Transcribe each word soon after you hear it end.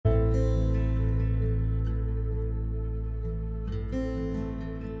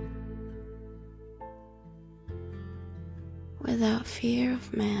without fear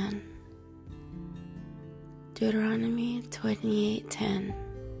of man. Deuteronomy 28:10.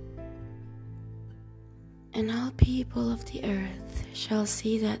 And all people of the earth shall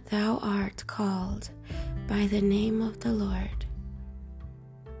see that thou art called by the name of the Lord,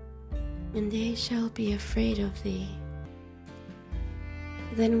 and they shall be afraid of thee.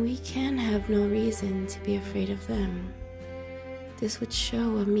 Then we can have no reason to be afraid of them. This would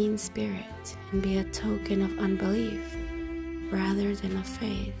show a mean spirit and be a token of unbelief rather than of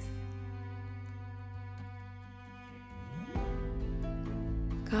faith.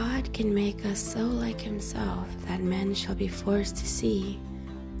 God can make us so like himself that men shall be forced to see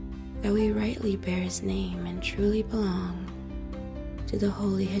that we rightly bear his name and truly belong to the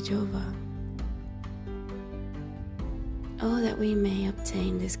Holy Jehovah. Oh, that we may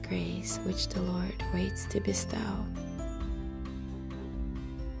obtain this grace which the Lord waits to bestow.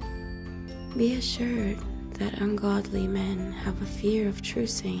 Be assured that ungodly men have a fear of true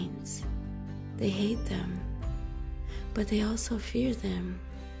saints. They hate them, but they also fear them.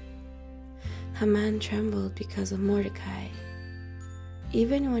 Haman trembled because of Mordecai,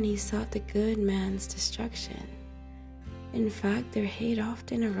 even when he sought the good man's destruction. In fact, their hate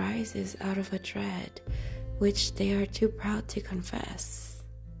often arises out of a dread which they are too proud to confess.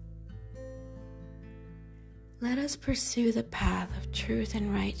 Let us pursue the path of truth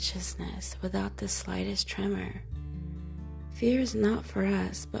and righteousness without the slightest tremor. Fear is not for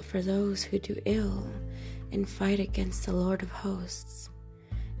us, but for those who do ill and fight against the Lord of hosts.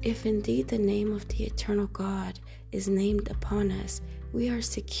 If indeed the name of the eternal God is named upon us, we are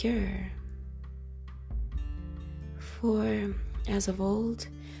secure. For, as of old,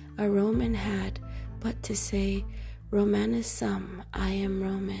 a Roman had but to say, Romanus sum, I am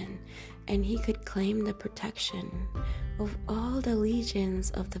Roman, and he could claim the protection of all the legions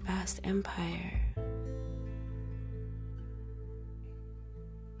of the vast empire.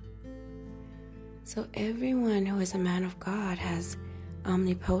 So everyone who is a man of God has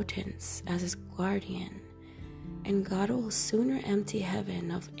omnipotence as his guardian, and God will sooner empty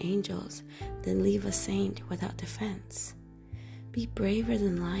heaven of angels than leave a saint without defense. Be braver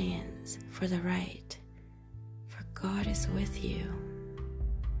than lions for the right, for God is with you.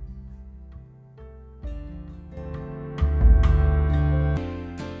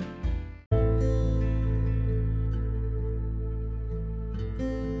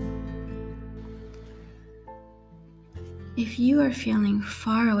 If you are feeling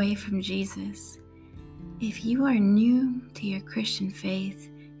far away from Jesus, if you are new to your Christian faith,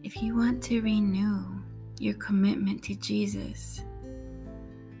 if you want to renew your commitment to Jesus,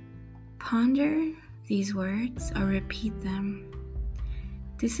 ponder these words or repeat them.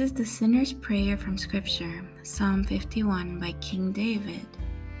 This is the sinner's prayer from Scripture, Psalm 51 by King David.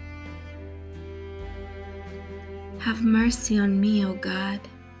 Have mercy on me, O God,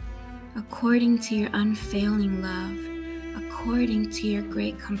 according to your unfailing love, according to your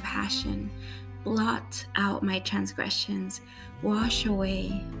great compassion. Blot out my transgressions, wash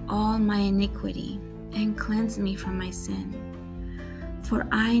away all my iniquity, and cleanse me from my sin. For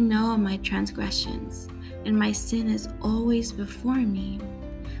I know my transgressions, and my sin is always before me.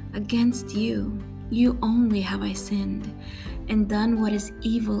 Against you, you only have I sinned, and done what is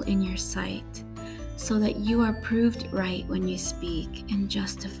evil in your sight, so that you are proved right when you speak, and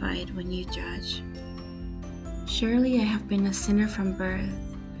justified when you judge. Surely I have been a sinner from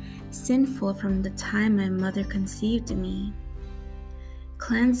birth, sinful from the time my mother conceived me.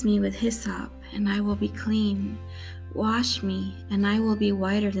 Cleanse me with hyssop, and I will be clean. Wash me, and I will be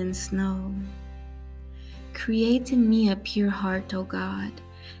whiter than snow. Create in me a pure heart, O God,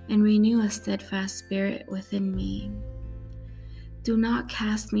 and renew a steadfast spirit within me. Do not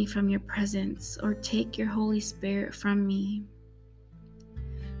cast me from your presence, or take your Holy Spirit from me.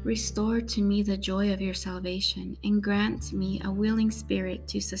 Restore to me the joy of your salvation, and grant me a willing spirit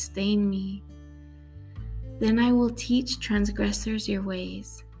to sustain me. Then I will teach transgressors your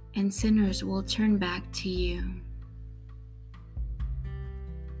ways, and sinners will turn back to you.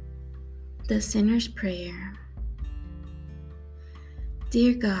 The Sinner's Prayer.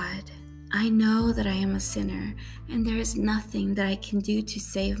 Dear God, I know that I am a sinner, and there is nothing that I can do to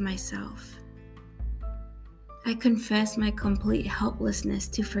save myself. I confess my complete helplessness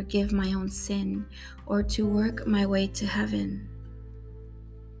to forgive my own sin or to work my way to heaven.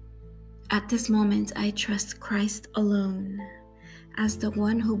 At this moment, I trust Christ alone as the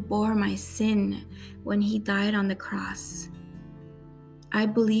one who bore my sin when he died on the cross. I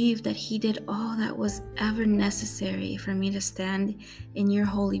believe that he did all that was ever necessary for me to stand in your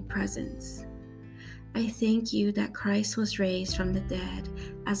holy presence. I thank you that Christ was raised from the dead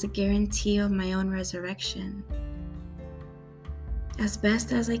as a guarantee of my own resurrection. As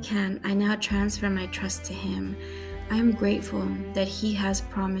best as I can, I now transfer my trust to Him. I am grateful that He has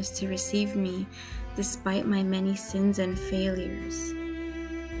promised to receive me despite my many sins and failures.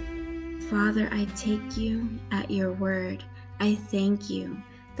 Father, I take you at your word. I thank you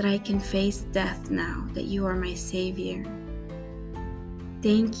that I can face death now, that you are my Savior.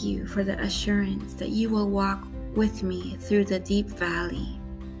 Thank you for the assurance that you will walk with me through the deep valley.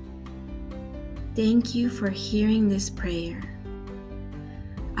 Thank you for hearing this prayer.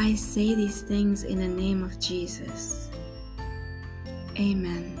 I say these things in the name of Jesus.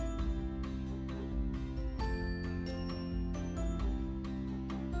 Amen.